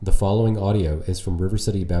The following audio is from River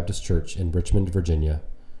City Baptist Church in Richmond, Virginia.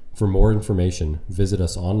 For more information, visit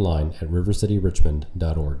us online at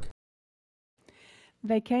rivercityrichmond.org.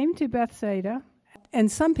 They came to Bethsaida,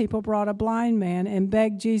 and some people brought a blind man and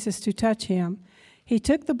begged Jesus to touch him. He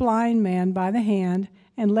took the blind man by the hand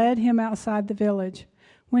and led him outside the village.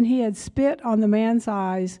 When he had spit on the man's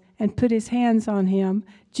eyes and put his hands on him,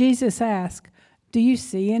 Jesus asked, "Do you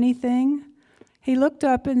see anything?" He looked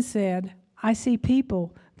up and said, "I see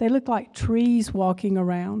people. They look like trees walking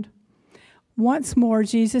around." Once more,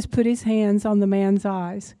 Jesus put his hands on the man's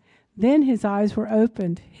eyes. Then his eyes were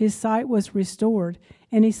opened, his sight was restored,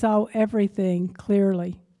 and he saw everything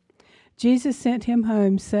clearly. Jesus sent him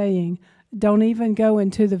home, saying, "Don't even go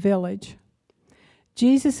into the village."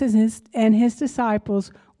 Jesus and his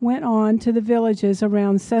disciples went on to the villages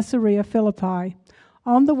around Caesarea Philippi.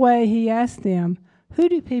 On the way, he asked them, "Who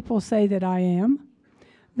do people say that I am?"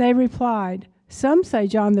 They replied, "Some say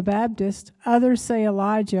John the Baptist, others say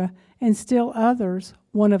Elijah, and still others,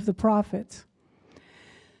 one of the prophets."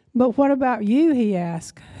 "But what about you?" he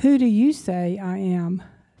asked. "Who do you say I am?"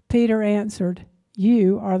 Peter answered,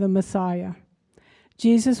 "You are the Messiah."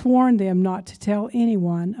 Jesus warned them not to tell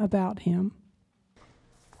anyone about him.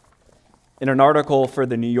 In an article for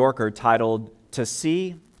The New Yorker titled "To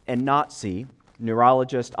See and Not See,"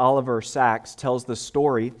 neurologist Oliver Sacks tells the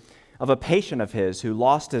story of a patient of his who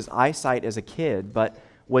lost his eyesight as a kid but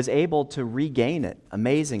was able to regain it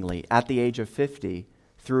amazingly at the age of 50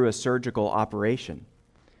 through a surgical operation.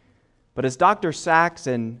 But as Dr. Sacks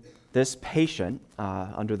and this patient,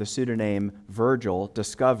 under the pseudonym Virgil,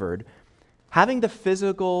 discovered, having the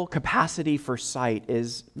physical capacity for sight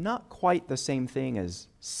is not quite the same thing as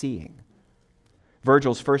seeing.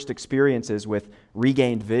 Virgil's first experiences with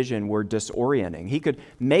regained vision were disorienting. He could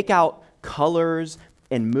make out colors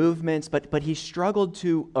and movements, but he struggled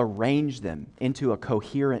to arrange them into a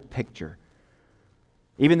coherent picture.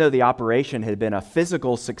 Even though the operation had been a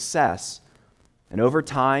physical success, and over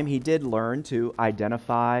time he did learn to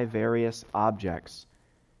identify various objects,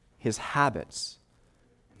 his habits,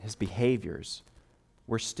 his behaviors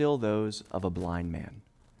were still those of a blind man.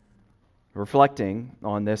 Reflecting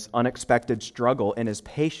on this unexpected struggle in his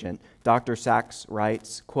patient, Dr. Sacks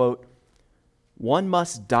writes, quote, "One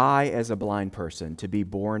must die as a blind person to be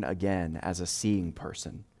born again as a seeing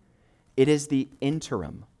person. It is the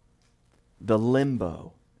interim, the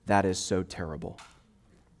limbo, that is so terrible."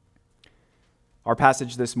 Our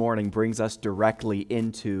passage this morning brings us directly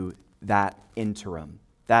into that interim,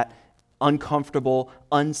 that uncomfortable,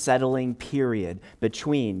 unsettling period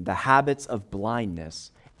between the habits of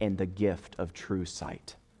blindness and the gift of true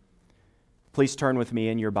sight. Please turn with me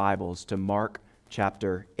in your Bibles to Mark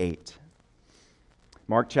chapter 8.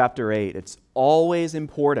 Mark chapter 8, it's always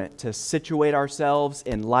important to situate ourselves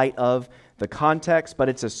in light of the context, but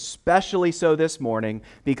it's especially so this morning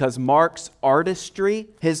because Mark's artistry,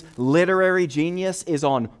 his literary genius, is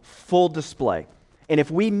on full display. And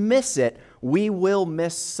if we miss it, we will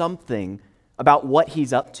miss something about what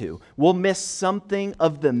he's up to. We'll miss something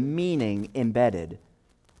of the meaning embedded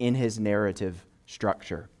in his narrative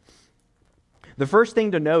structure. The first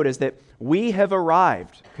thing to note is that we have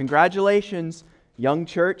arrived. Congratulations, young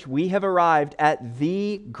church. We have arrived at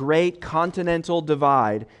the great continental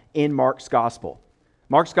divide in Mark's gospel.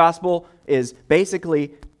 Mark's gospel is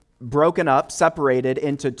basically broken up, separated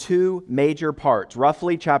into two major parts,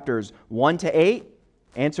 roughly chapters 1 to 8,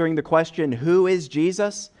 answering the question, who is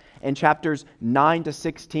Jesus? And chapters 9 to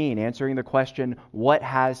 16, answering the question, what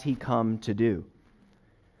has he come to do?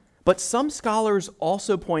 But some scholars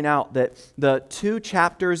also point out that the two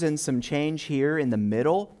chapters and some change here in the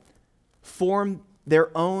middle form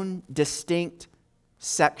their own distinct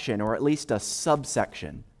section, or at least a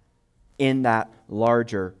subsection, in that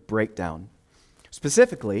larger breakdown.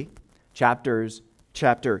 Specifically,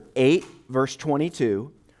 chapter 8, verse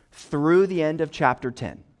 22, through the end of chapter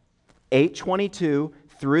 10. 8:22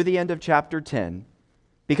 through the end of chapter 10,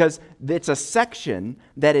 because it's a section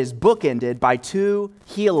that is bookended by two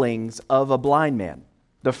healings of a blind man.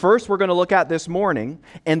 The first we're going to look at this morning,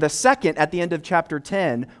 and the second at the end of chapter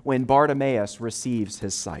 10 when Bartimaeus receives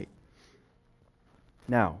his sight.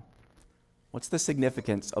 Now, what's the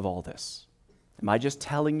significance of all this? Am I just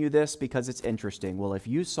telling you this because it's interesting? Well, if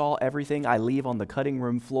you saw everything I leave on the cutting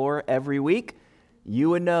room floor every week,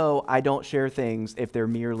 you would know I don't share things if they're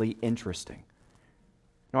merely interesting.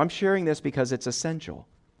 No, I'm sharing this because it's essential.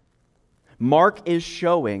 Mark is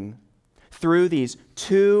showing through these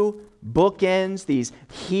two bookends, these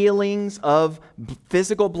healings of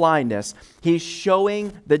physical blindness, he's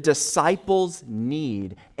showing the disciples'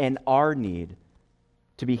 need and our need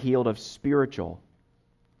to be healed of spiritual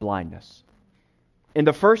blindness. In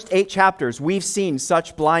the first 8 chapters, we've seen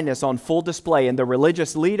such blindness on full display in the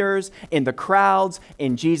religious leaders, in the crowds,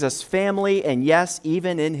 in Jesus' family, and yes,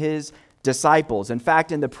 even in his disciples. In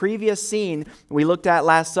fact, in the previous scene we looked at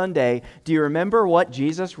last Sunday, do you remember what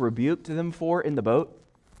Jesus rebuked them for in the boat?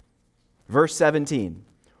 Verse 17,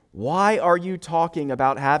 "Why are you talking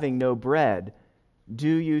about having no bread? Do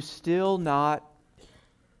you still not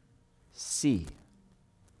see?"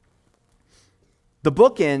 The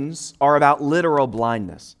bookends are about literal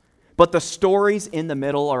blindness, but the stories in the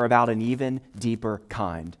middle are about an even deeper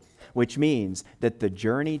kind, which means that the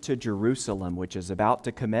journey to Jerusalem, which is about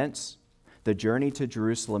to commence, the journey to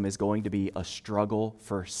Jerusalem is going to be a struggle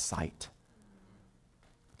for sight.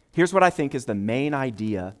 Here's what I think is the main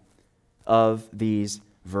idea of these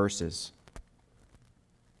verses.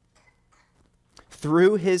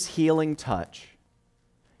 Through his healing touch,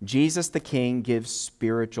 Jesus the King gives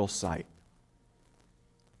spiritual sight.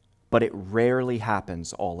 But it rarely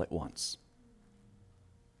happens all at once.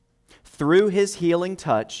 Through his healing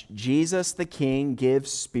touch, Jesus the King gives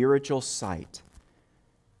spiritual sight.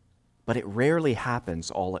 But it rarely happens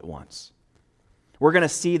all at once. We're going to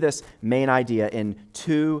see this main idea in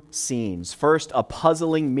 2 scenes. First, a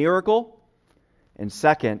puzzling miracle, and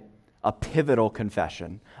second, a pivotal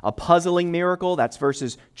confession. A puzzling miracle, that's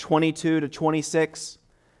verses 22 to 26.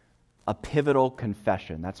 A pivotal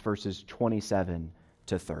confession, that's verses 27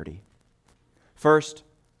 to 30. First,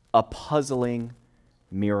 a puzzling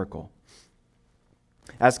miracle.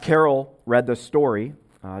 As Carol read the story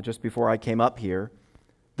just before I came up here,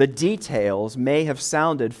 the details may have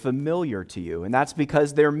sounded familiar to you, and that's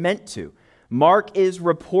because they're meant to. Mark is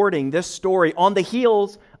reporting this story on the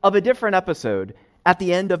heels of a different episode at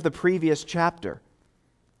the end of the previous chapter.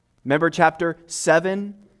 Remember chapter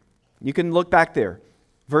 7? You can look back there.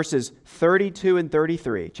 Verses 32 and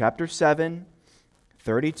 33. Chapter 7,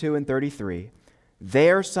 32 and 33.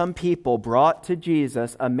 There some people brought to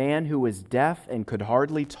Jesus a man who was deaf and could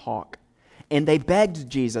hardly talk, and they begged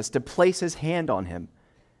Jesus to place his hand on him.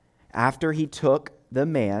 After he took the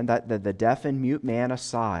man, the deaf and mute man,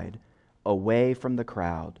 aside, away from the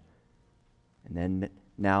crowd. And then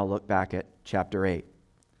now look back at chapter 8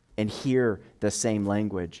 and hear the same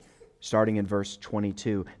language. Starting in verse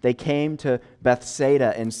 22, they came to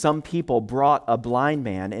Bethsaida, and some people brought a blind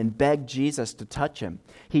man and begged Jesus to touch him.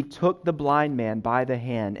 He took the blind man by the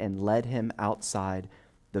hand and led him outside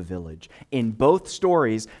the village. In both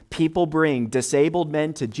stories, people bring disabled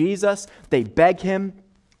men to Jesus. They beg him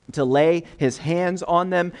to lay his hands on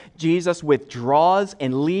them. Jesus withdraws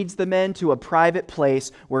and leads the men to a private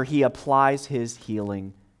place where he applies his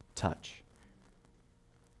healing touch.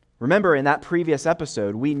 Remember, in that previous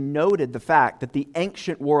episode, we noted the fact that the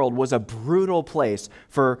ancient world was a brutal place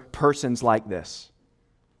for persons like this.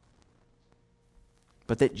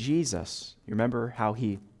 But that Jesus, you remember how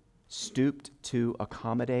he stooped to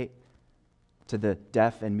accommodate to the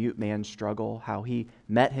deaf and mute man's struggle, how he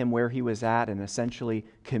met him where he was at and essentially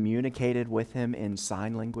communicated with him in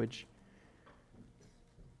sign language?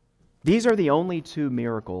 These are the only 2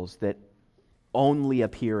 miracles that only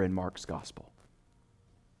appear in Mark's gospel.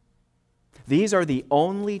 These are the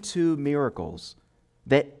only 2 miracles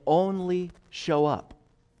that only show up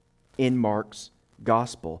in Mark's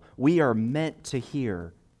gospel. We are meant to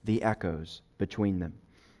hear the echoes between them.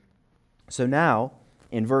 So now,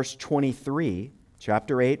 in verse 23,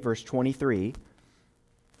 chapter 8, verse 23,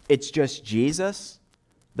 it's just Jesus,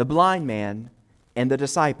 the blind man, and the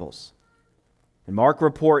disciples. And Mark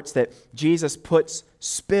reports that Jesus puts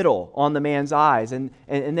spittle on the man's eyes, and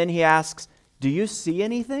then he asks, "Do you see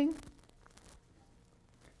anything?"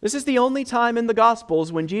 This is the only time in the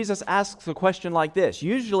Gospels when Jesus asks a question like this.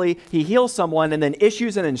 Usually he heals someone and then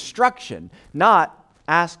issues an instruction, not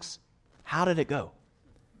asks, "How did it go?"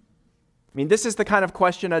 I mean, this is the kind of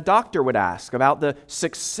question a doctor would ask about the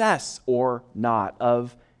success or not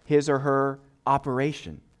of his or her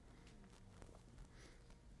operation.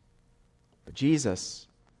 But Jesus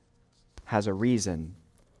has a reason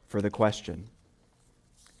for the question.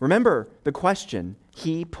 Remember the question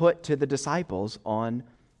he put to the disciples on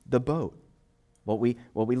the boat. What we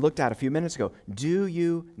looked at a few minutes ago. Do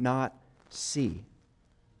you not see?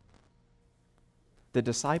 The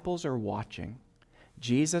disciples are watching.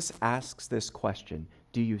 Jesus asks this question,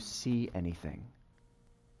 do you see anything?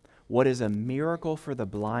 What is a miracle for the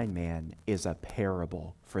blind man is a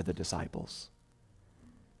parable for the disciples.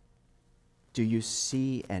 Do you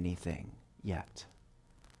see anything yet?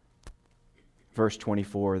 Verse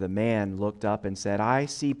 24, the man looked up and said, "I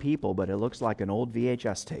see people, but it looks like an old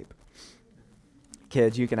VHS tape."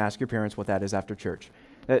 Kids, you can ask your parents what that is after church.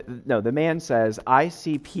 No, the man says, "I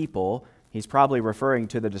see people." He's probably referring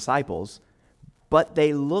to the disciples, but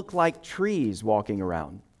they look like trees walking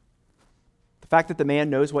around. The fact that the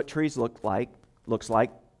man knows what trees looks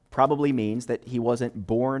like probably means that he wasn't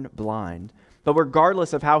born blind. But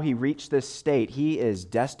regardless of how he reached this state, he is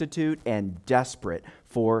destitute and desperate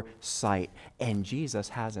for sight. And Jesus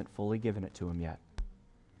hasn't fully given it to him yet.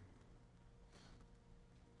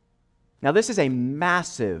 Now, this is a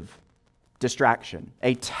massive distraction,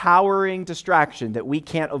 a towering distraction that we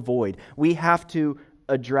can't avoid. We have to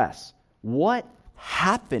address. What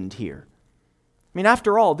happened here? I mean,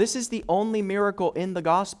 after all, this is the only miracle in the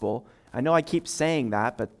gospel. I know I keep saying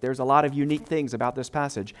that, but there's a lot of unique things about this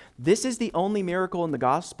passage. This is the only miracle in the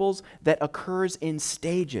Gospels that occurs in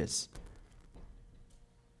stages.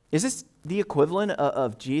 Is this the equivalent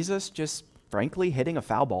of Jesus just frankly hitting a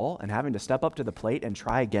foul ball and having to step up to the plate and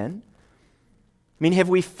try again? I mean, have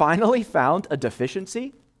we finally found a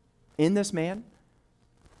deficiency in this man?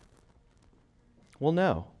 Well,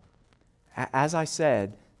 no. As I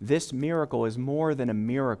said, this miracle is more than a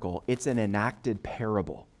miracle. It's an enacted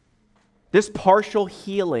parable. This partial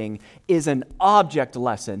healing is an object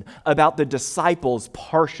lesson about the disciples'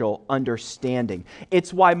 partial understanding.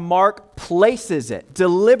 It's why Mark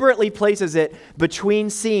deliberately places it between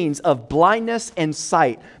scenes of blindness and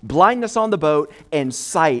sight, blindness on the boat and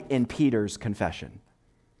sight in Peter's confession.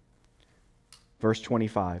 Verse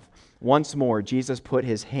 25, once more Jesus put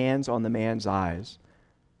his hands on the man's eyes.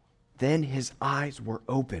 Then his eyes were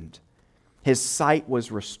opened. His sight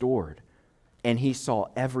was restored. And he saw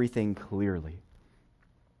everything clearly.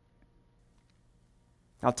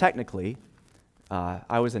 Now, technically,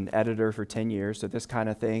 I was an editor for 10 years, so this kind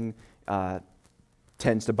of thing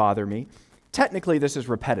tends to bother me. Technically, this is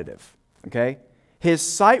repetitive, okay? His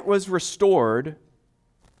sight was restored,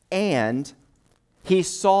 and he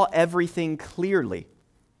saw everything clearly.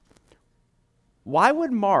 Why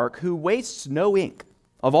would Mark, who wastes no ink,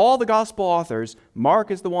 of all the gospel authors,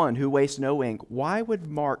 Mark is the one who wastes no ink. Why would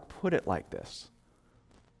Mark put it like this?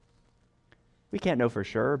 We can't know for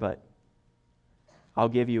sure, but I'll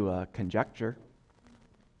give you a conjecture.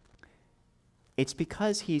 It's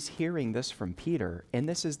because he's hearing this from Peter, and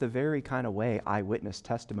this is the very kind of way eyewitness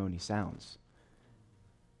testimony sounds.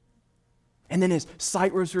 And then his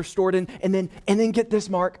sight was restored, and then get this,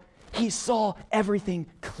 Mark, he saw everything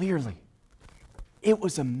clearly. It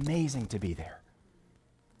was amazing to be there.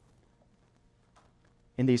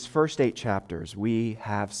 In these first 8 chapters, we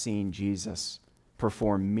have seen Jesus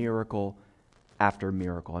perform miracle after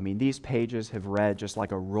miracle. I mean, these pages have read just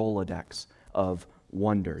like a Rolodex of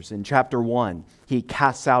wonders. In chapter 1, he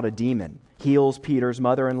casts out a demon, heals Peter's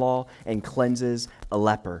mother-in-law, and cleanses a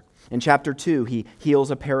leper. In chapter 2, he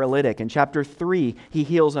heals a paralytic. In chapter 3, he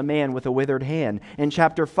heals a man with a withered hand. In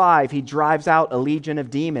chapter 5, he drives out a legion of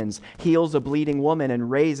demons, heals a bleeding woman, and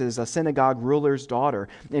raises a synagogue ruler's daughter.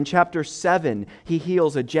 In chapter 7, he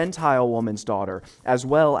heals a Gentile woman's daughter, as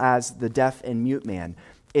well as the deaf and mute man.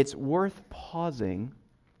 It's worth pausing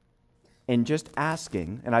and just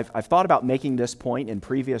asking, and I've thought about making this point in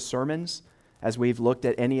previous sermons as we've looked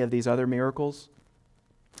at any of these other miracles.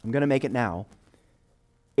 I'm going to make it now.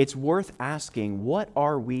 It's worth asking, what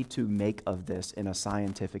are we to make of this in a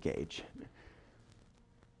scientific age?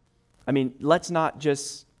 I mean, let's not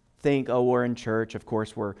just think, oh, we're in church. Of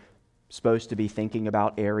course, we're supposed to be thinking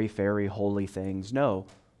about airy-fairy holy things. No.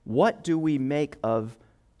 What do we make of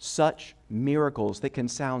such miracles that can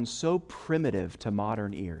sound so primitive to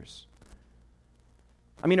modern ears?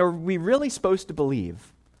 I mean, are we really supposed to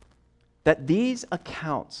believe that these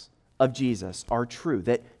accounts of Jesus are true,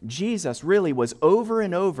 that Jesus really was over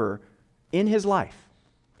and over in his life,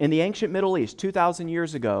 in the ancient Middle East 2,000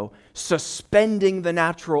 years ago, suspending the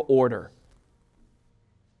natural order?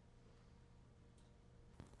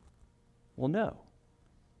 Well, no,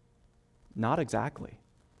 not exactly.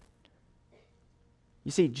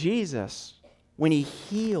 You see, Jesus, when he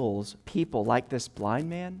heals people like this blind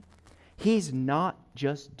man, he's not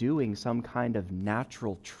just doing some kind of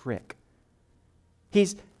natural trick.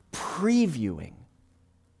 He's previewing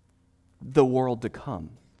the world to come.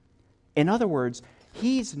 In other words,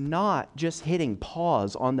 he's not just hitting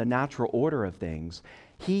pause on the natural order of things.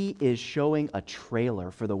 He is showing a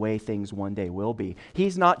trailer for the way things one day will be.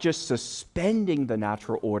 He's not just suspending the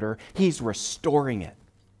natural order, he's restoring it.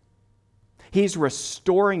 He's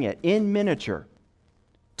restoring it in miniature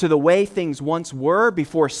to the way things once were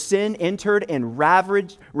before sin entered and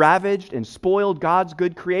ravaged and spoiled God's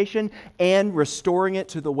good creation, and restoring it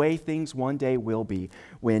to the way things one day will be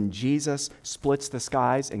when Jesus splits the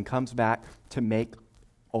skies and comes back to make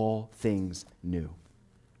all things new.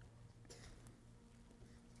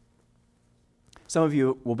 Some of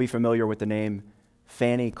you will be familiar with the name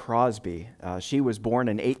Fanny Crosby. She was born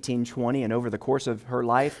in 1820, and over the course of her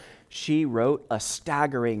life, she wrote a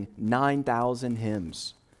staggering 9,000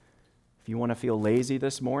 hymns. If you want to feel lazy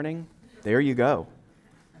this morning, there you go.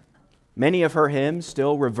 Many of her hymns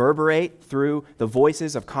still reverberate through the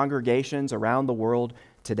voices of congregations around the world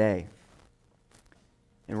today.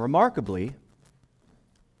 And remarkably,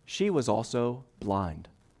 she was also blind.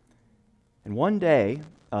 And one day,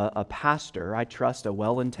 a pastor, I trust a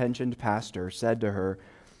well-intentioned pastor, said to her,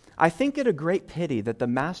 "I think it a great pity that the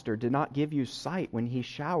Master did not give you sight when he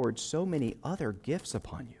showered so many other gifts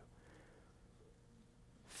upon you."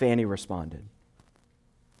 Fanny responded,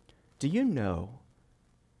 "Do you know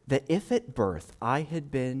that if at birth I had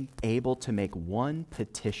been able to make one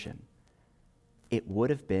petition, it would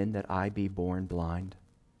have been that I be born blind?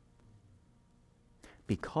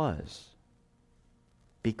 Because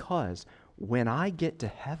when I get to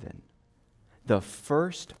heaven, the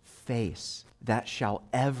first face that shall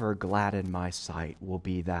ever gladden my sight will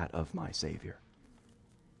be that of my Savior."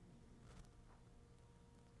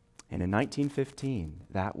 And in 1915,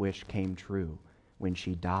 that wish came true when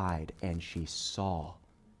she died and she saw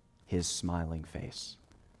his smiling face.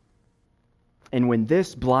 And when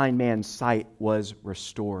this blind man's sight was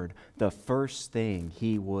restored, the first thing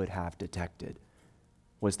he would have detected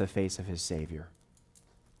was the face of his Savior,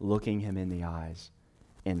 looking him in the eyes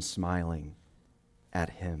and smiling at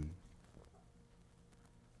him.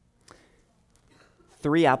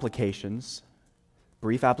 3 applications,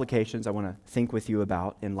 brief applications I want to think with you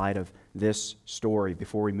about in light of this story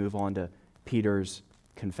before we move on to Peter's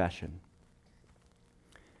confession.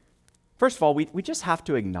 First of all, we just have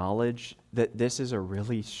to acknowledge that this is a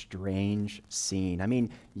really strange scene. I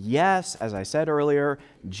mean, yes, as I said earlier,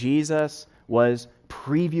 Jesus was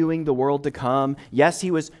previewing the world to come. Yes,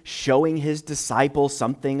 he was showing his disciples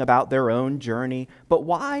something about their own journey. But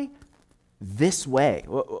why this way?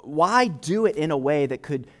 Why do it in a way that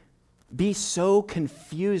could be so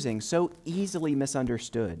confusing, so easily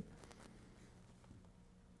misunderstood?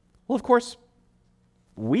 Well, of course,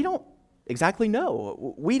 we don't exactly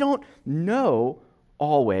know. We don't know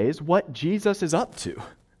always what Jesus is up to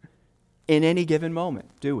in any given moment,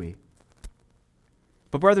 do we?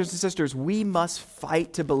 But brothers and sisters, we must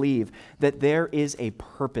fight to believe that there is a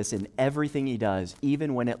purpose in everything he does,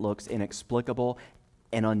 even when it looks inexplicable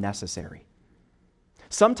and unnecessary.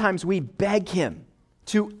 Sometimes we beg him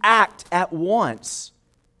to act at once,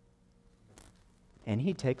 and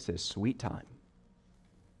he takes his sweet time.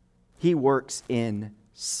 He works in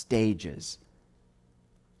stages,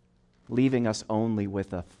 leaving us only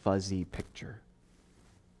with a fuzzy picture.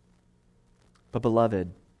 But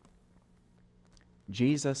beloved,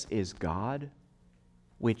 Jesus is God,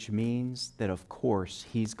 which means that of course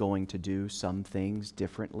he's going to do some things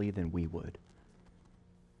differently than we would.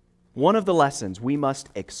 One of the lessons we must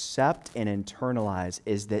accept and internalize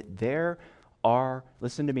is that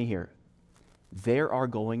listen to me here, there are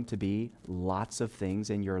going to be lots of things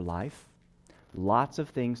in your life, lots of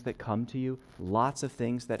things that come to you, lots of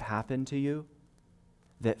things that happen to you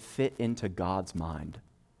that fit into God's mind,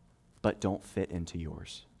 but don't fit into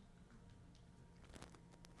yours.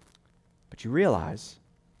 But you realize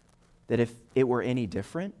that if it were any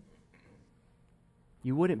different,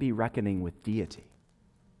 you wouldn't be reckoning with deity.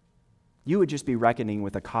 You would just be reckoning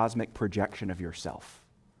with a cosmic projection of yourself.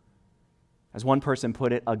 As one person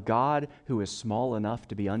put it, a God who is small enough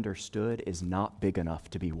to be understood is not big enough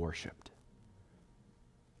to be worshipped.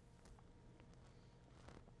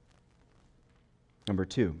 Number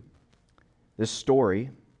 2, this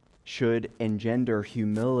story should engender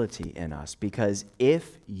humility in us, because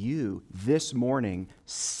if you this morning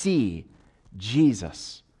see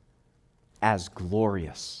Jesus as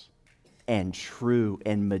glorious and true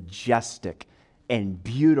and majestic and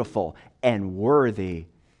beautiful and worthy,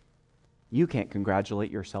 you can't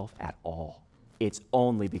congratulate yourself at all. It's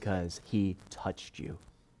only because he touched you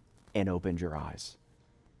and opened your eyes.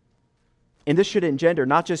 And this should engender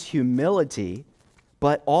not just humility,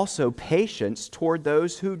 but also patience toward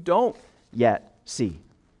those who don't yet see.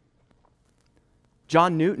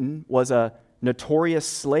 John Newton was a notorious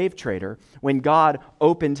slave trader when God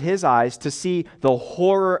opened his eyes to see the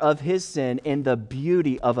horror of his sin and the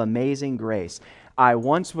beauty of amazing grace. I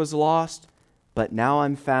once was lost, but now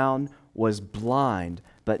I'm found, was blind,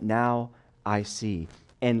 but now I see.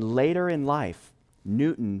 And later in life,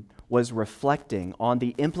 Newton was reflecting on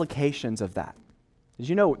the implications of that. Did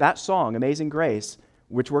you know that song, Amazing Grace,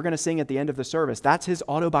 which we're going to sing at the end of the service, that's his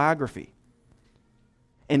autobiography.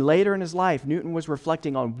 And later in his life, Newton was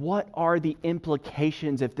reflecting on what are the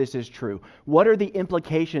implications if this is true? What are the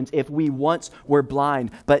implications if we once were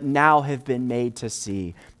blind but now have been made to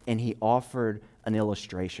see? And he offered an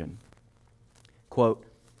illustration. Quote,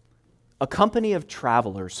 "A company of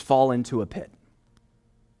travelers fall into a pit.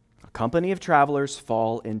 A company of travelers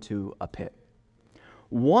fall into a pit.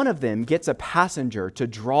 One of them gets a passenger to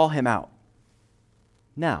draw him out.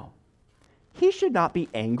 Now, he should not be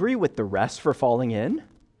angry with the rest for falling in,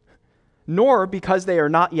 nor because they are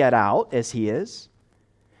not yet out as he is.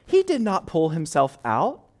 He did not pull himself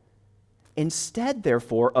out. Instead,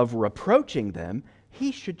 therefore, of reproaching them,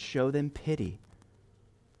 he should show them pity.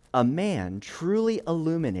 A man truly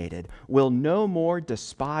illuminated will no more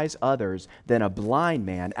despise others than a blind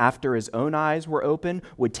man, after his own eyes were open,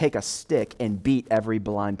 would take a stick and beat every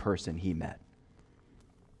blind person he met."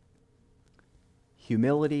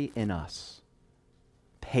 Humility in us,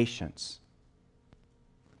 patience,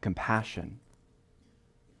 compassion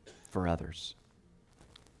for others.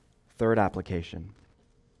 Third application.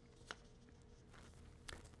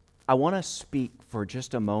 I want to speak for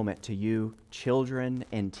just a moment to you, children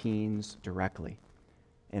and teens, directly,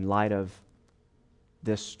 in light of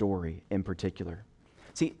this story in particular.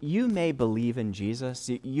 See, you may believe in Jesus,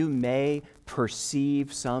 you may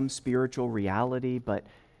perceive some spiritual reality, but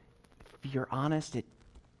if you're honest, it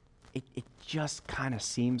just kind of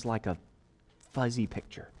seems like a fuzzy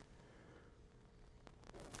picture.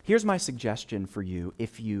 Here's my suggestion for you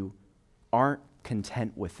if you aren't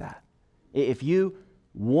content with that. If you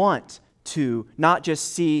want to not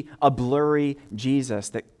just see a blurry Jesus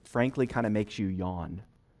that frankly kind of makes you yawn,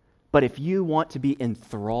 but if you want to be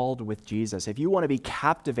enthralled with Jesus, if you want to be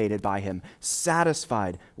captivated by him,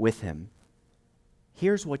 satisfied with him,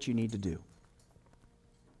 here's what you need to do.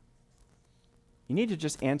 You need to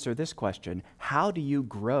just answer this question: how do you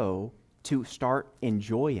grow to start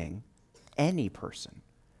enjoying any person?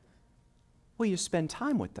 Well, you spend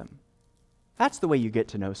time with them. That's the way you get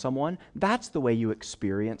to know someone. That's the way you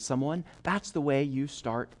experience someone. That's the way you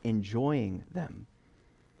start enjoying them.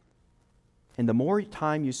 And the more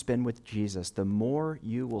time you spend with Jesus, the more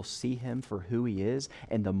you will see him for who he is.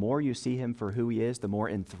 And the more you see him for who he is, the more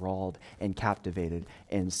enthralled and captivated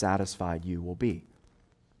and satisfied you will be.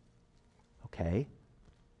 Okay,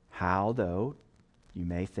 how though? You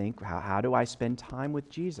may think, how do I spend time with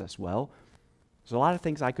Jesus? Well, there's a lot of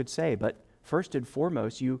things I could say, but first and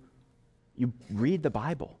foremost, you read the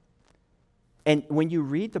Bible. And when you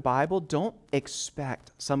read the Bible, don't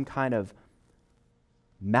expect some kind of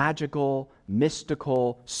magical,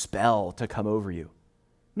 mystical spell to come over you.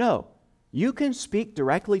 No, you can speak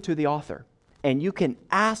directly to the author, and you can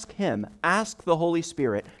ask him, ask the Holy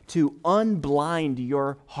Spirit to unblind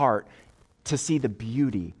your heart to see the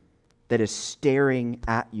beauty that is staring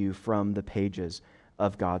at you from the pages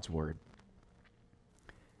of God's Word.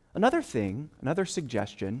 Another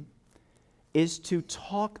suggestion is to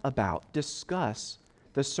discuss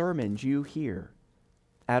the sermons you hear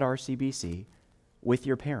at RCBC with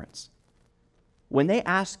your parents. When they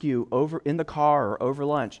ask you over in the car or over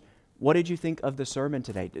lunch, what did you think of the sermon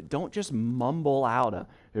today? Don't just mumble out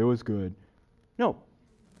it was good. No,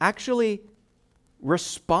 actually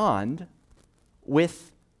respond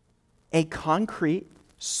with a concrete,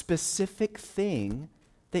 specific thing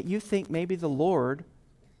that you think maybe the Lord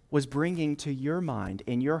was bringing to your mind,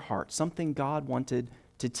 in your heart, something God wanted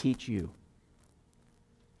to teach you.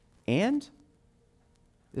 And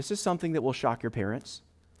this is something that will shock your parents.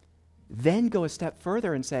 Then go a step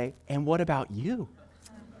further and say, and what about you?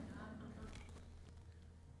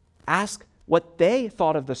 Ask what they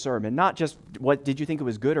thought of the sermon, not just what did you think it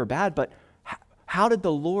was good or bad, but how did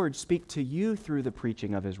the Lord speak to you through the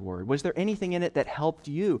preaching of his word? Was there anything in it that helped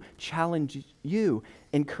you, challenged you,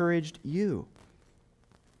 encouraged you?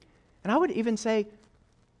 And I would even say,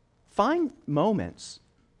 find moments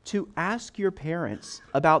to ask your parents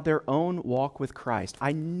about their own walk with Christ.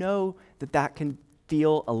 I know that can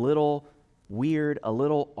feel a little weird, a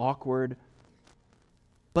little awkward,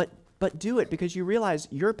 but do it, because you realize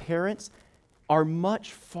your parents are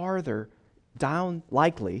much farther down,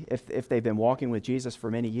 likely, if they've been walking with Jesus for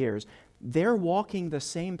many years, they're walking the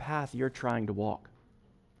same path you're trying to walk.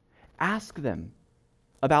 Ask them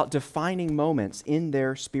about defining moments in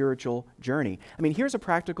their spiritual journey. I mean, here's a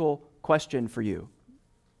practical question for you,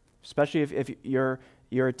 especially if you're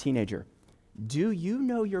a teenager. Do you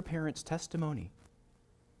know your parents' testimony?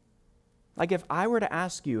 Like, if I were to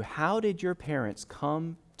ask you, how did your parents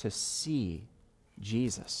come to see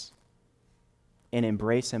Jesus and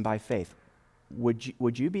embrace him by faith?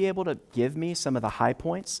 Would you be able to give me some of the high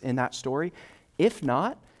points in that story? If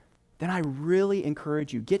not, then I really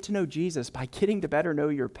encourage you, get to know Jesus by getting to better know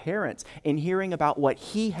your parents and hearing about what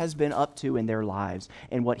he has been up to in their lives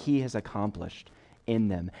and what he has accomplished in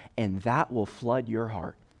them. And that will flood your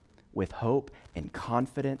heart with hope and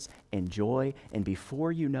confidence and joy. And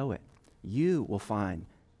before you know it, you will find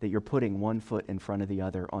that you're putting one foot in front of the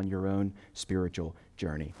other on your own spiritual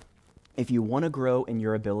journey. If you want to grow in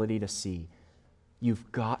your ability to see,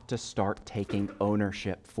 you've got to start taking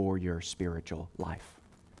ownership for your spiritual life.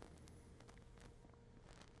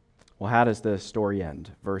 Well, how does the story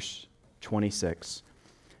end? Verse 26.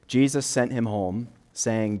 Jesus sent him home,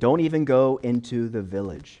 saying, "Don't even go into the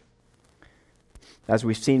village." As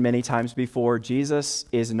we've seen many times before, Jesus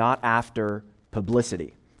is not after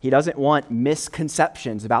publicity. He doesn't want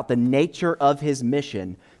misconceptions about the nature of his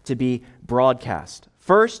mission to be broadcast.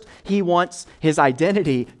 First, he wants his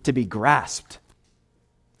identity to be grasped,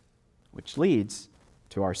 which leads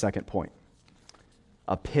to our second point,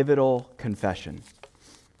 a pivotal confession.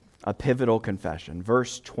 A pivotal confession.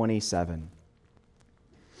 Verse 27.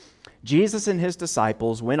 Jesus and his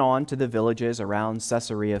disciples went on to the villages around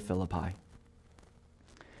Caesarea Philippi.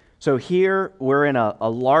 So here we're in a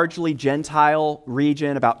largely Gentile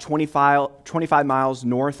region, about 25 miles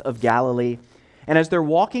north of Galilee. And as they're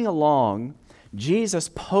walking along, Jesus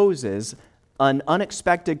poses an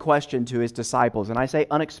unexpected question to his disciples. And I say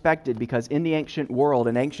unexpected because in the ancient world,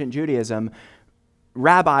 in ancient Judaism,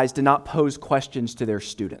 rabbis did not pose questions to their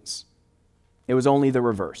students. It was only the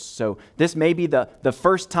reverse. So this may be the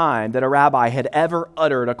first time that a rabbi had ever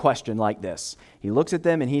uttered a question like this. He looks at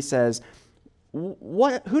them and he says,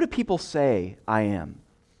 who do people say I am?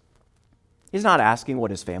 He's not asking what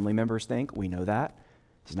his family members think. We know that.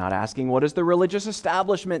 He's not asking what does the religious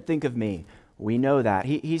establishment think of me. We know that.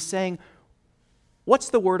 He's saying, what's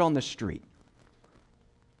the word on the street?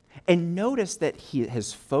 And notice that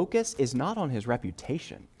his focus is not on his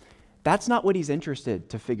reputation. That's not what he's interested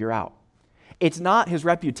to figure out. It's not his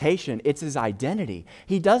reputation, it's his identity.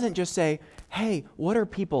 He doesn't just say, hey, what are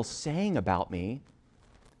people saying about me?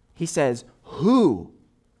 He says, who?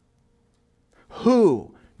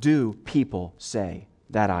 Who do people say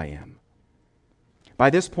that I am? By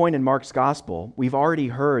this point in Mark's gospel, we've already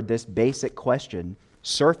heard this basic question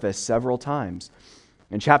surface several times.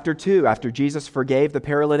 In chapter 2, after Jesus forgave the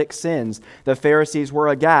paralytic's sins, the Pharisees were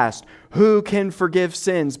aghast. Who can forgive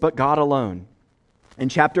sins but God alone? In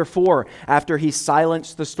chapter 4, after he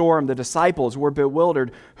silenced the storm, the disciples were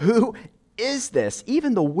bewildered. Who is this?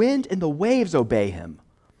 Even the wind and the waves obey him.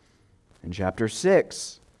 In chapter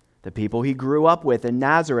 6, the people he grew up with in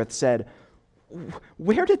Nazareth said,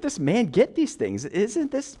 where did this man get these things?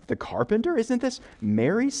 Isn't this the carpenter? Isn't this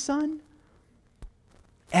Mary's son?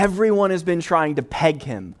 Everyone has been trying to peg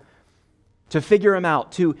him, to figure him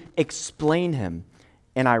out, to explain him.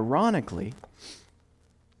 And ironically,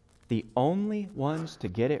 the only ones to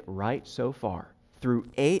get it right so far, through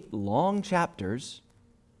 8 long chapters,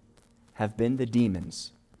 have been the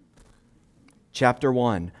demons. Chapter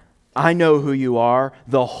 1, I know who you are,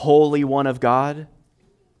 the Holy One of God.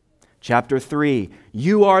 Chapter 3,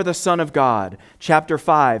 you are the Son of God. Chapter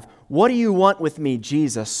 5, what do you want with me,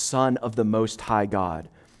 Jesus, Son of the Most High God?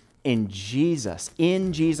 In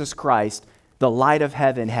Jesus Christ, the light of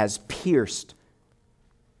heaven has pierced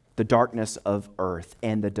the darkness of earth,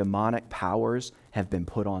 and the demonic powers have been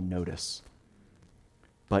put on notice.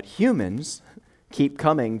 But humans keep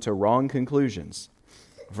coming to wrong conclusions.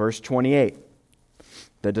 Verse 28,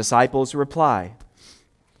 the disciples reply,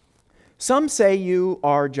 some say you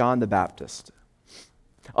are John the Baptist.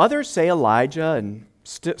 Others say Elijah, and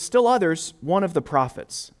still others, one of the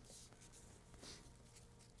prophets.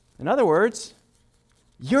 In other words,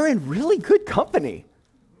 you're in really good company.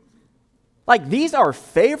 Like, these are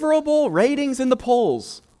favorable ratings in the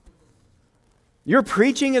polls. Your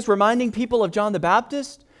preaching is reminding people of John the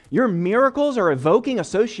Baptist. Your miracles are evoking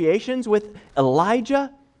associations with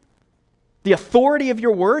Elijah. The authority of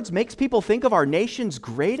your words makes people think of our nation's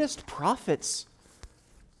greatest prophets.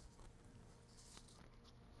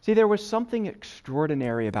 See, there was something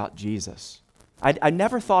extraordinary about Jesus. I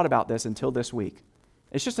never thought about this until this week.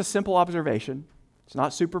 It's just a simple observation. It's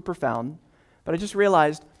not super profound. But I just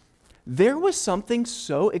realized there was something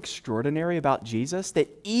so extraordinary about Jesus that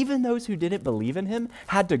even those who didn't believe in him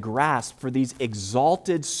had to grasp for these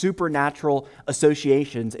exalted supernatural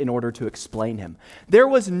associations in order to explain him. There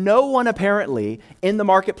was no one apparently in the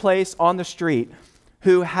marketplace, on the street,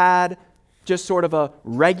 who had just sort of a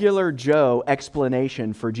regular Joe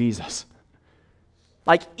explanation for Jesus.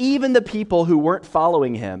 Like, even the people who weren't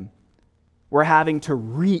following him were having to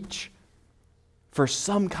reach for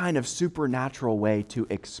some kind of supernatural way to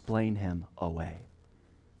explain him away.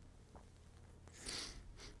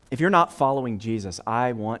 If you're not following Jesus,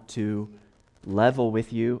 I want to level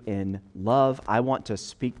with you in love. I want to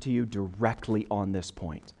speak to you directly on this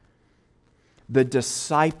point. The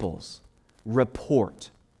disciples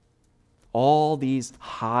report all these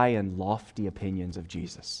high and lofty opinions of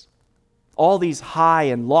Jesus, all these high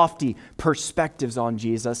and lofty perspectives on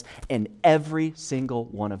Jesus, and every single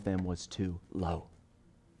one of them was too low.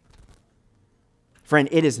 Friend,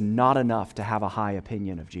 it is not enough to have a high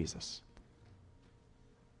opinion of Jesus.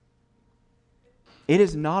 It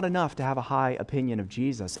is not enough to have a high opinion of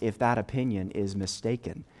Jesus if that opinion is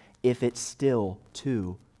mistaken, if it's still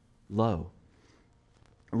too low.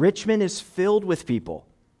 Richmond is filled with people,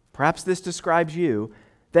 perhaps this describes you,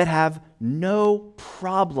 that have no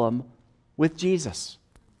problem with Jesus.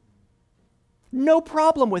 No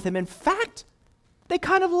problem with him. In fact, they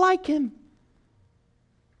kind of like him.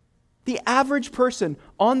 The average person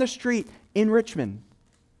on the street in Richmond,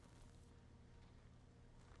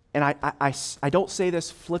 and I don't say this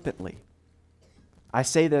flippantly. I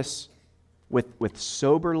say this with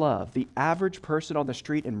sober love. The average person on the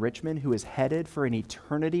street in Richmond who is headed for an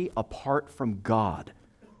eternity apart from God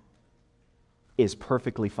is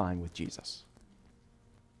perfectly fine with Jesus.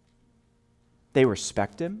 They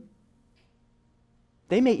respect him.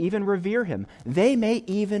 They may even revere him. They may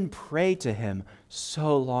even pray to him,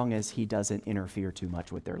 so long as he doesn't interfere too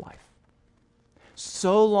much with their life.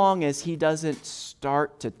 So long as he doesn't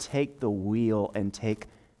start to take the wheel and take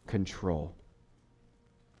control.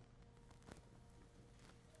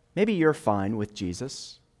 Maybe you're fine with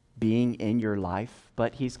Jesus being in your life,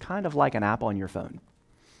 but he's kind of like an app on your phone.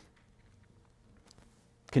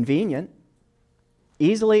 Convenient,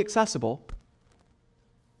 easily accessible,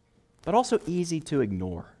 but also easy to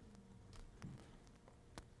ignore.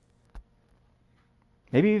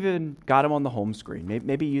 Maybe you even got him on the home screen.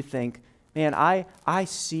 Maybe you think, man, I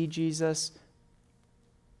see Jesus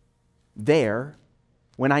there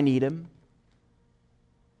when I need him.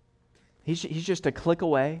 He's just a click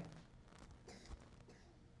away.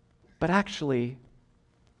 But actually,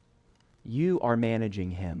 you are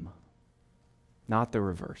managing him, not the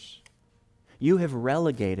reverse. You have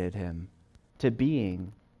relegated him to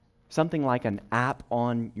being something like an app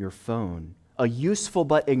on your phone, a useful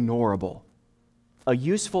but ignorable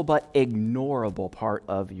part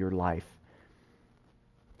of your life.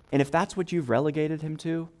 And if that's what you've relegated him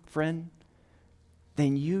to, friend,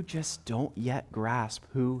 then you just don't yet grasp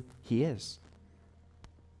who he is.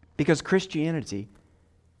 Because Christianity,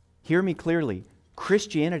 hear me clearly,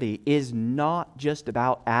 Christianity is not just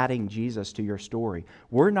about adding Jesus to your story.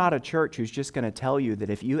 We're not a church who's just going to tell you that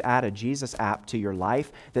if you add a Jesus app to your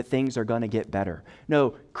life, that things are going to get better.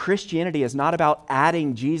 No, Christianity is not about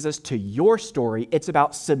adding Jesus to your story. It's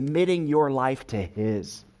about submitting your life to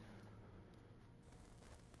his.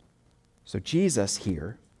 So Jesus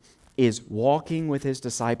here is walking with his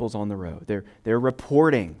disciples on the road. They're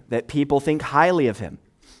reporting that people think highly of him.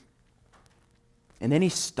 And then he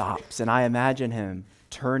stops, and I imagine him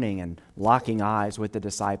turning and locking eyes with the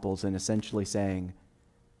disciples and essentially saying,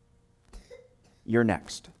 "You're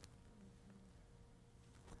next.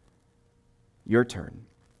 Your turn."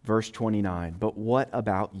 Verse 29, "But what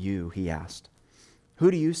about you?" he asked.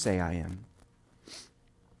 "Who do you say I am?"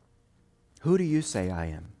 "Who do you say I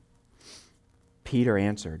am?" Peter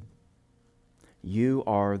answered, "You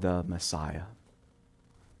are the Messiah."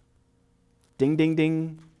 Ding, ding,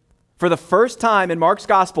 ding. For the first time in Mark's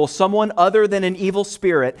gospel, someone other than an evil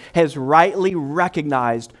spirit has rightly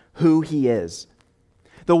recognized who he is.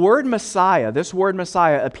 The word Messiah, this word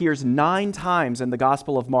Messiah, appears 9 times in the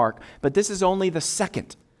Gospel of Mark, but this is only the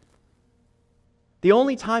second. The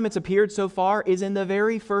only time it's appeared so far is in the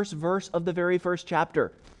very first verse of the very first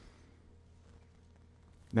chapter.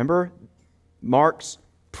 Remember Mark's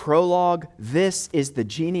prologue? This is the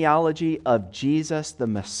genealogy of Jesus the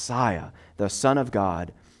Messiah, the Son of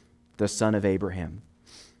God, the son of Abraham.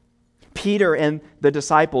 Peter and the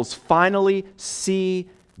disciples finally see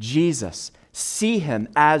Jesus, see him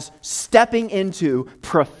as stepping into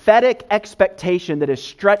prophetic expectation that is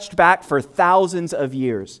stretched back for thousands of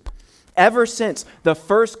years. Ever since the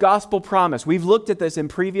first gospel promise, we've looked at this in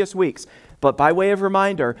previous weeks, but by way of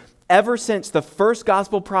reminder, ever since the first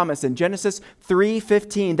gospel promise in Genesis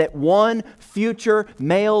 3:15 that one future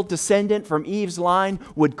male descendant from Eve's line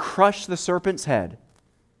would crush the serpent's head,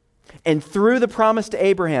 and through the promise to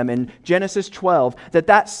Abraham in Genesis 12,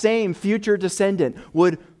 that same future descendant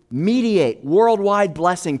would mediate worldwide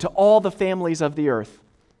blessing to all the families of the earth.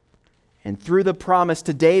 And through the promise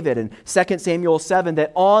to David in 2 Samuel 7,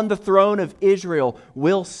 that on the throne of Israel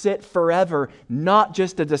will sit forever, not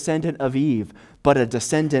just a descendant of Eve, but a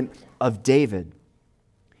descendant of David.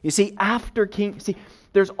 You see,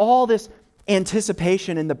 there's all this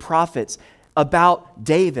anticipation in the prophets about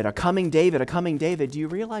David, a coming David, a coming David. Do you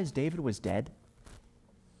realize David was dead?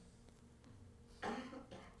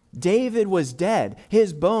 David was dead.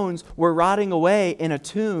 His bones were rotting away in a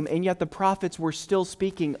tomb, and yet the prophets were still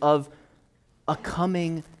speaking of a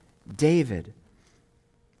coming David,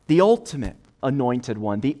 the ultimate anointed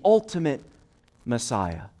one, the ultimate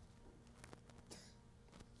Messiah.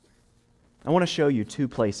 I want to show you two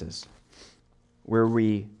places where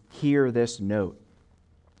we hear this note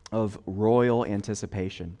of royal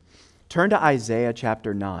anticipation. Turn to Isaiah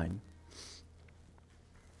chapter 9.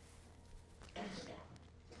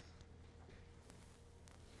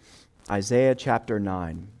 Isaiah chapter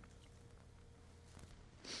 9.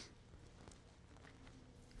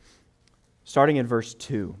 Starting in verse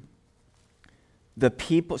 2.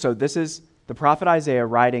 So this is the prophet Isaiah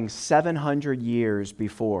writing 700 years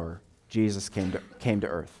before Jesus came to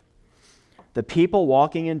earth. The people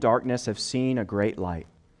walking in darkness have seen a great light.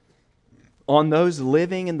 On those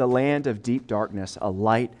living in the land of deep darkness, a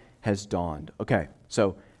light has dawned. Okay,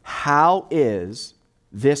 so how is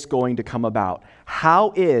this going to come about?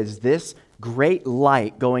 How is this great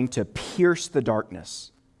light going to pierce the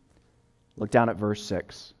darkness? Look down at verse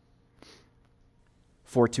 6.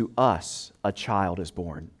 For to us a child is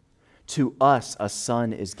born, to us a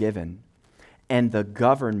son is given, and the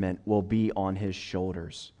government will be on his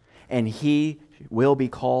shoulders. And he will be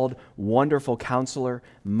called Wonderful Counselor,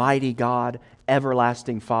 Mighty God,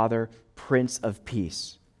 Everlasting Father, Prince of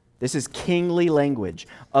Peace. This is kingly language.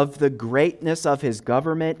 Of the greatness of his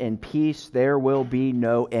government and peace there will be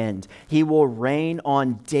no end. He will reign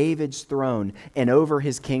on David's throne and over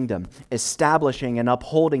his kingdom, establishing and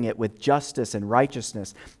upholding it with justice and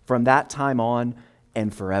righteousness from that time on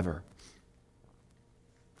and forever.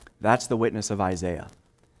 That's the witness of Isaiah.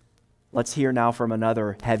 Let's hear now from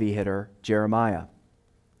another heavy hitter, Jeremiah.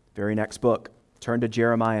 Very next book. Turn to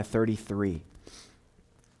Jeremiah 33.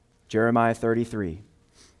 Jeremiah 33.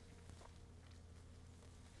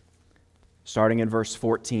 Starting in verse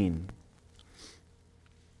 14.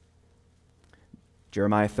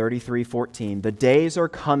 Jeremiah 33:14. The days are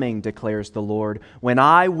coming, declares the Lord, when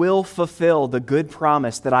I will fulfill the good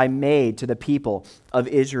promise that I made to the people of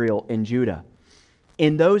Israel and Judah.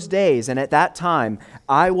 In those days and at that time,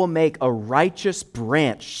 I will make a righteous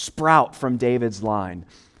branch sprout from David's line.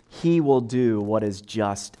 He will do what is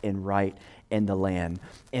just and right in the land.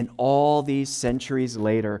 And all these centuries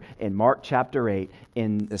later, in Mark chapter 8,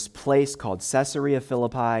 in this place called Caesarea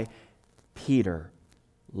Philippi, Peter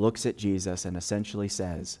looks at Jesus and essentially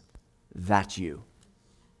says, "That's you.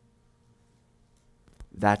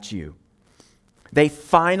 That's you." They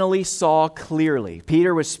finally saw clearly.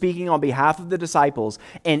 Peter was speaking on behalf of the disciples,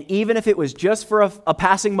 and even if it was just for a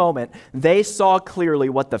passing moment, they saw clearly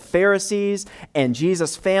what the Pharisees and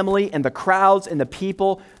Jesus' family and the crowds and the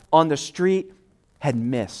people on the street had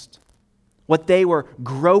missed. What they were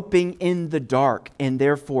groping in the dark and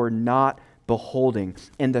therefore not beholding.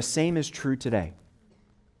 And the same is true today.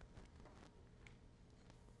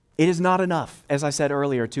 It is not enough, as I said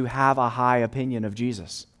earlier, to have a high opinion of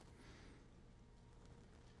Jesus.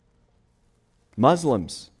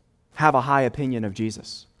 Muslims have a high opinion of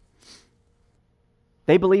Jesus.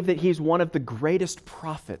 They believe that he's one of the greatest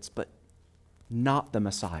prophets, but not the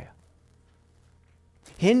Messiah.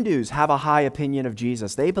 Hindus have a high opinion of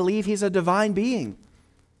Jesus. They believe he's a divine being,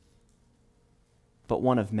 but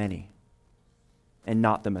one of many, and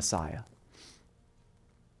not the Messiah.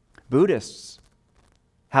 Buddhists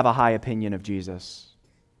have a high opinion of Jesus.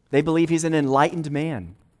 They believe he's an enlightened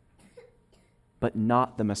man, but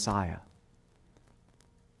not the Messiah.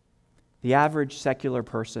 The average secular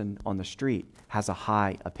person on the street has a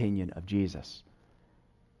high opinion of Jesus.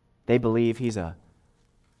 They believe he's a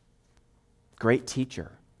great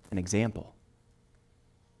teacher, an example,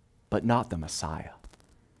 but not the Messiah.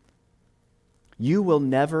 You will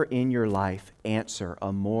never in your life answer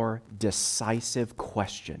a more decisive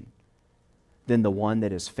question than the one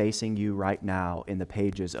that is facing you right now in the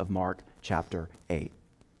pages of Mark chapter 8.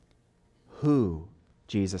 Who,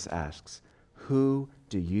 Jesus asks, who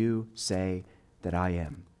do you say that I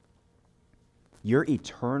am? Your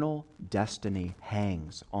eternal destiny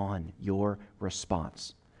hangs on your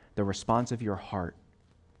response, the response of your heart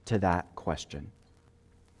to that question.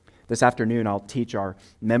 This afternoon, I'll teach our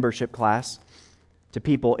membership class to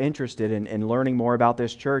people interested in learning more about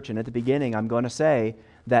this church. And at the beginning, I'm going to say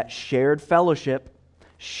that shared fellowship,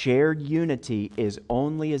 shared unity is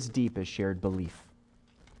only as deep as shared belief.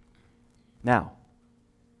 Now,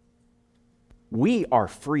 we are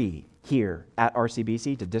free here at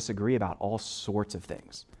RCBC to disagree about all sorts of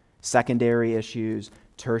things. Secondary issues,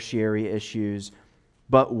 tertiary issues.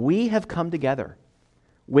 But we have come together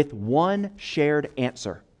with one shared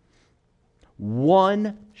answer.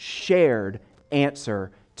 One shared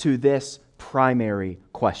answer to this primary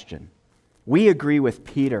question. We agree with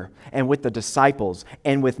Peter and with the disciples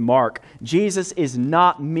and with Mark. Jesus is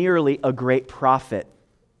not merely a great prophet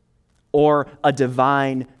or a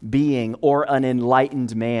divine being or an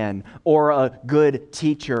enlightened man or a good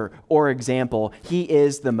teacher or example. He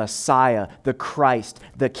is the Messiah, the Christ,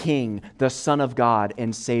 the King, the Son of God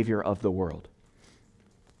and Savior of the world.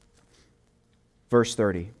 Verse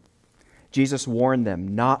 30, Jesus warned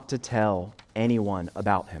them not to tell anyone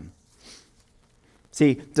about him.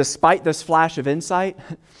 See, despite this flash of insight,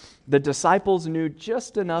 the disciples knew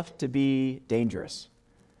just enough to be dangerous.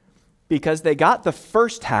 Because they got the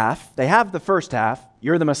first half, they have the first half,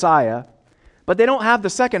 you're the Messiah, but they don't have the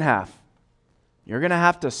second half. You're going to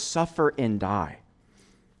have to suffer and die.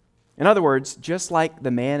 In other words, just like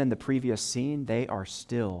the man in the previous scene, they are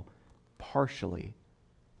still partially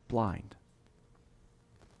blind.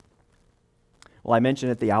 Well, I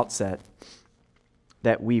mentioned at the outset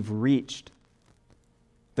that we've reached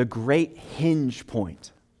the great hinge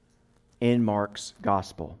point in Mark's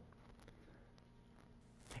gospel.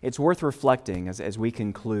 It's worth reflecting as we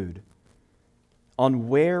conclude on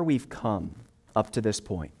where we've come up to this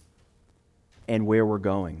point and where we're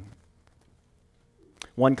going.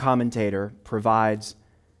 One commentator provides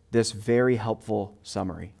this very helpful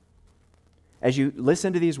summary. As you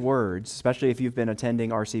listen to these words, especially if you've been attending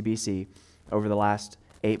RCBC over the last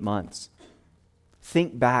 8 months,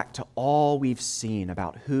 think back to all we've seen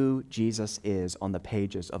about who Jesus is on the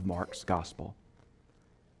pages of Mark's gospel.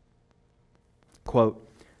 Quote,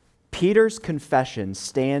 Peter's confession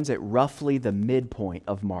stands at roughly the midpoint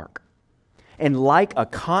of Mark, and like a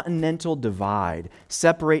continental divide,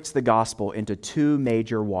 separates the gospel into two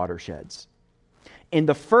major watersheds. In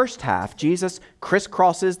the first half, Jesus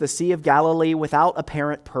crisscrosses the Sea of Galilee without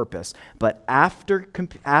apparent purpose, but after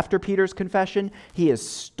Peter's confession, he is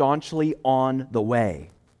staunchly on the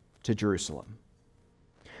way to Jerusalem.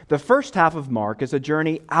 The first half of Mark is a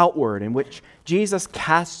journey outward in which Jesus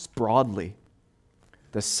casts broadly.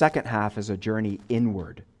 The second half is a journey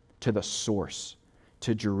inward to the source,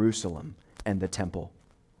 to Jerusalem and the temple.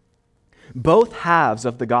 Both halves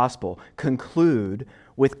of the gospel conclude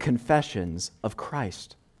with confessions of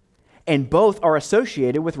Christ, and both are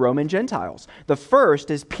associated with Roman Gentiles. The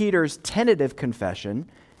first is Peter's tentative confession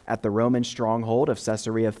at the Roman stronghold of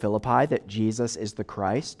Caesarea Philippi that Jesus is the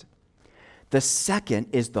Christ. The second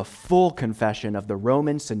is the full confession of the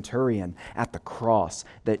Roman centurion at the cross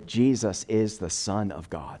that Jesus is the Son of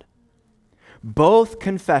God. Both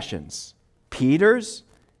confessions, Peter's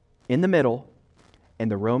in the middle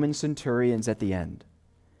and the Roman centurion's at the end,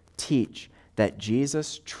 teach that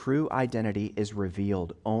Jesus' true identity is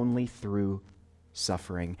revealed only through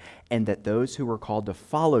suffering, and that those who are called to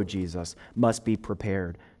follow Jesus must be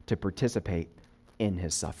prepared to participate in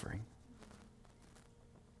his suffering.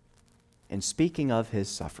 And speaking of his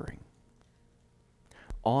suffering,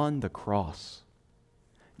 on the cross,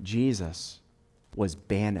 Jesus was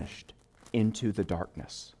banished into the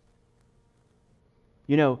darkness.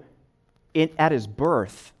 You know, at his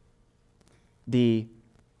birth, the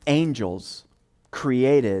angels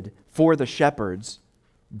created for the shepherds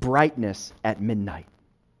brightness at midnight.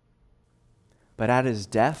 But at his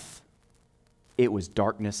death, it was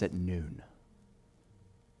darkness at noon.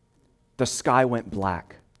 The sky went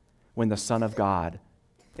black when the Son of God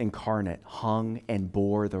incarnate hung and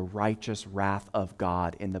bore the righteous wrath of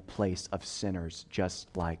God in the place of sinners just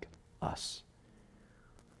like us.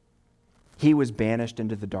 He was banished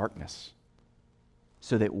into the darkness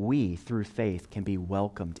so that we, through faith, can be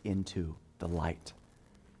welcomed into the light.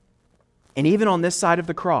 And even on this side of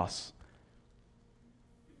the cross,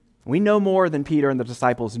 we know more than Peter and the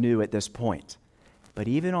disciples knew at this point. But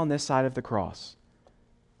even on this side of the cross,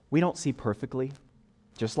 we don't see perfectly.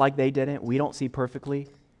 Just like they didn't, we don't see perfectly,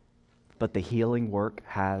 but the healing work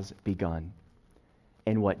has begun.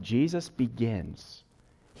 And what Jesus begins,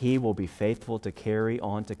 he will be faithful to carry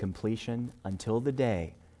on to completion until the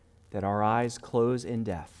day that our eyes close in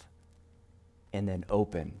death and then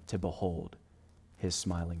open to behold his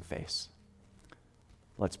smiling face.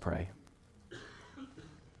 Let's pray.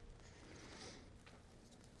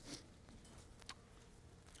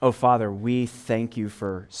 Oh, Father, we thank you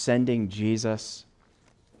for sending Jesus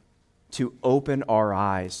to open our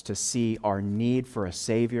eyes to see our need for a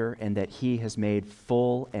Savior, and that he has made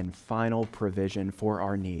full and final provision for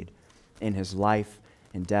our need in his life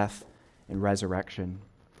and death and resurrection.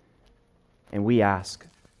 And we ask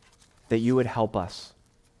that you would help us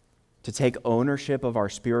to take ownership of our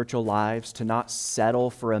spiritual lives, to not settle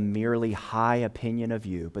for a merely high opinion of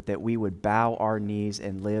you, but that we would bow our knees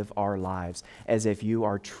and live our lives as if you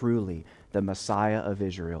are truly the Messiah of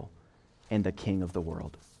Israel and the King of the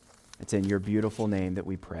world. It's in your beautiful name that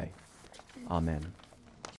we pray. Amen.